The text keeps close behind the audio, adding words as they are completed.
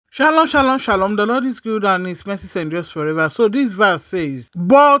Shalom, shalom, shalom. The Lord is good and his mercy endures forever. So this verse says,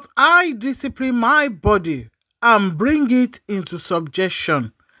 but I discipline my body and bring it into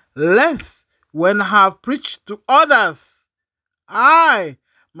subjection, lest when I have preached to others, I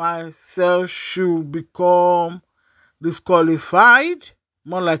myself should become disqualified.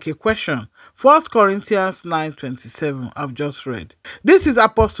 More like a question. 1 Corinthians 9:27, I've just read. This is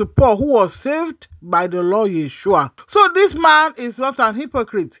Apostle Paul, who was saved by the Lord Yeshua. So this man is not an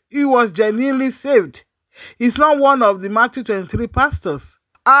hypocrite. He was genuinely saved. He's not one of the Matthew 23 pastors.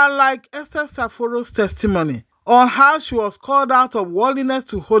 And like Esther Saforo's testimony on how she was called out of worldliness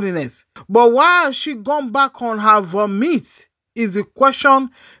to holiness. But why has she gone back on her vomit is the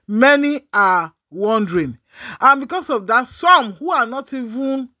question many are wondering. And because of that, some who are not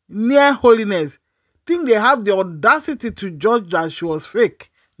even near holiness think they have the audacity to judge that she was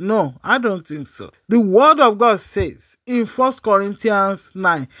fake. No, I don't think so. The word of God says in 1 Corinthians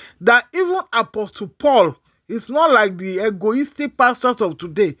 9 that even Apostle Paul is not like the egoistic pastors of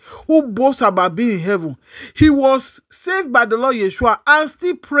today who boast about being in heaven. He was saved by the Lord Yeshua and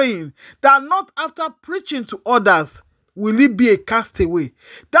still praying that not after preaching to others will it be a castaway.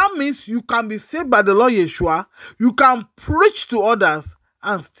 That means you can be saved by the Lord Yeshua, you can preach to others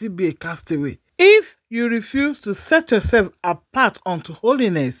and still be a castaway. If you refuse to set yourself apart unto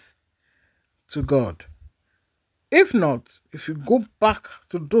holiness to God. If not, if you go back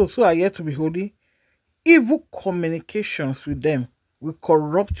to those who are yet to be holy, evil communications with them will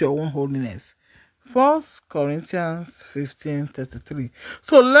corrupt your own holiness. 1 Corinthians 15:33.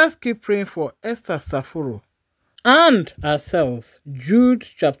 So let's keep praying for Esther Saforo and ourselves. Jude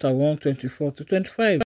chapter 1:24-25.